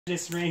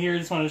Jason right here.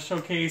 Just wanted to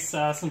showcase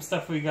some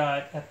stuff we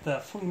got at the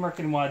flea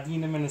market in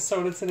Wadena,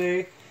 Minnesota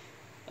today.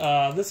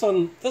 This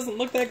one doesn't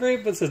look that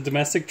great, but it says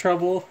domestic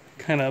trouble.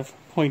 Kind of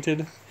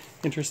pointed.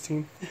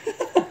 Interesting.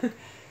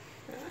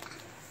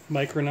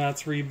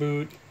 Micronauts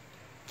reboot.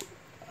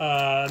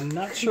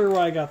 Not sure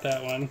why I got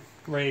that one.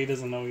 Ray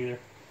doesn't know either.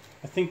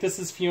 I think this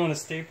is Fiona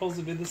Staples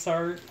who did this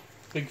art.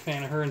 Big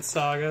fan of her and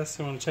Saga,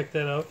 so I want to check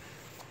that out.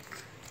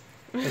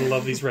 I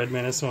love these Red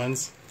Menace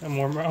ones. Oh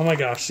my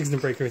gosh, she's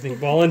gonna break everything.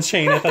 Ball and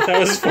chain. I thought that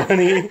was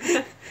funny.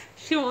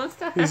 She wants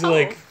to help. These are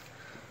like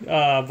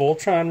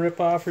Voltron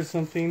ripoff or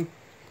something.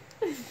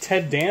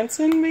 Ted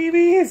Danson,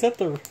 maybe? Is that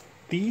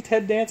the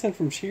Ted Danson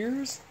from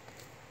Cheers?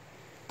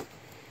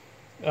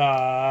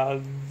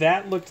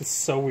 That looked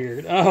so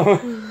weird.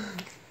 Oh,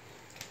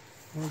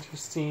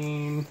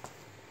 interesting.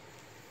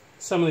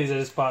 Some of these I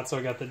just bought, so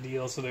I got the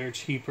deal, so they're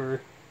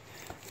cheaper.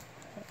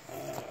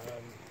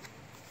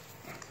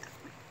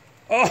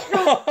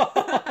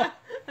 Oh!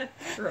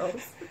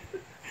 Gross.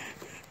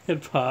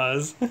 Hit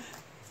pause.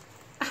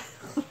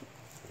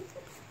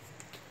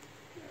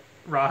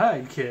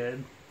 Rawhide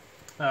Kid.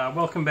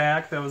 Welcome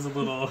back. That was a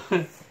little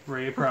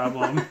Ray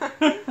problem.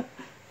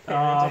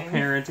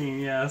 Parenting,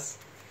 yes.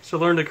 She'll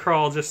learn to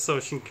crawl just so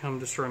she can come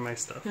destroy my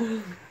stuff.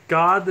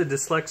 God, the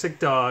dyslexic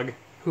dog,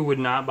 who would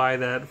not buy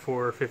that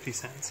for 50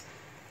 cents.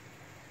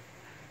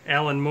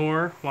 Alan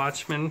Moore,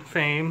 Watchmen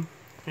fame,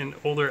 and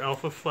older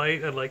Alpha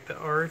Flight. I like the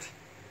art.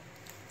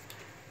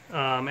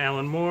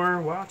 Alan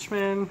Moore,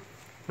 Watchmen.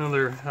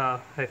 Another,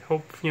 I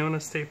hope Fiona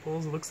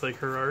Staples. It looks like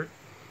her art.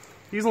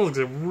 These ones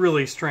look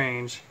really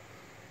strange.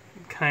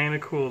 Kind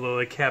of cool though,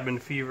 like cabin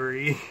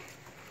fever-y.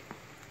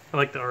 I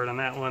like the art on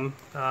that one.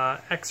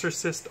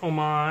 Exorcist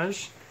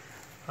homage.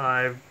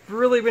 I've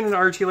really been into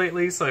Archie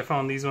lately, so I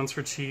found these ones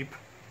for cheap.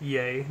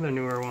 Yay, the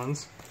newer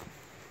ones.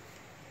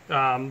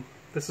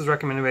 This is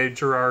recommended by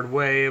Gerard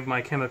Way of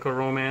My Chemical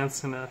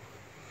Romance, and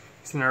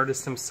he's an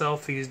artist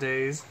himself these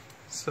days,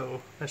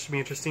 so that should be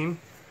interesting.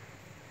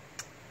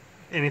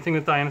 Anything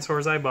with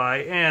dinosaurs I buy.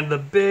 And the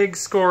big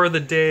score of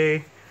the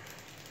day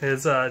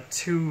is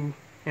 2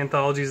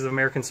 anthologies of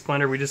American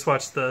Splendor. We just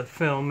watched the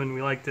film and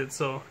we liked it,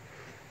 so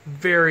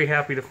very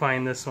happy to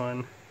find this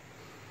one.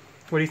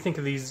 What do you think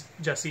of these,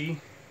 Jesse?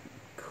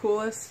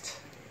 Coolest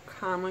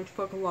comic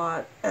book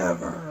lot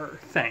ever.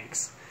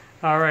 Thanks.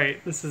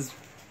 Alright, this is...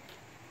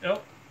 Oh,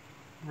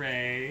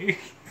 Ray.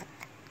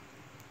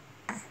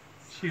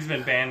 She's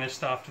been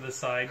banished off to the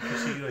side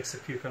because she likes to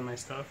puke on my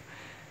stuff.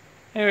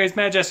 Anyways,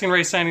 Matt, Jesse, and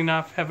Ray signing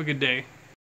off. Have a good day.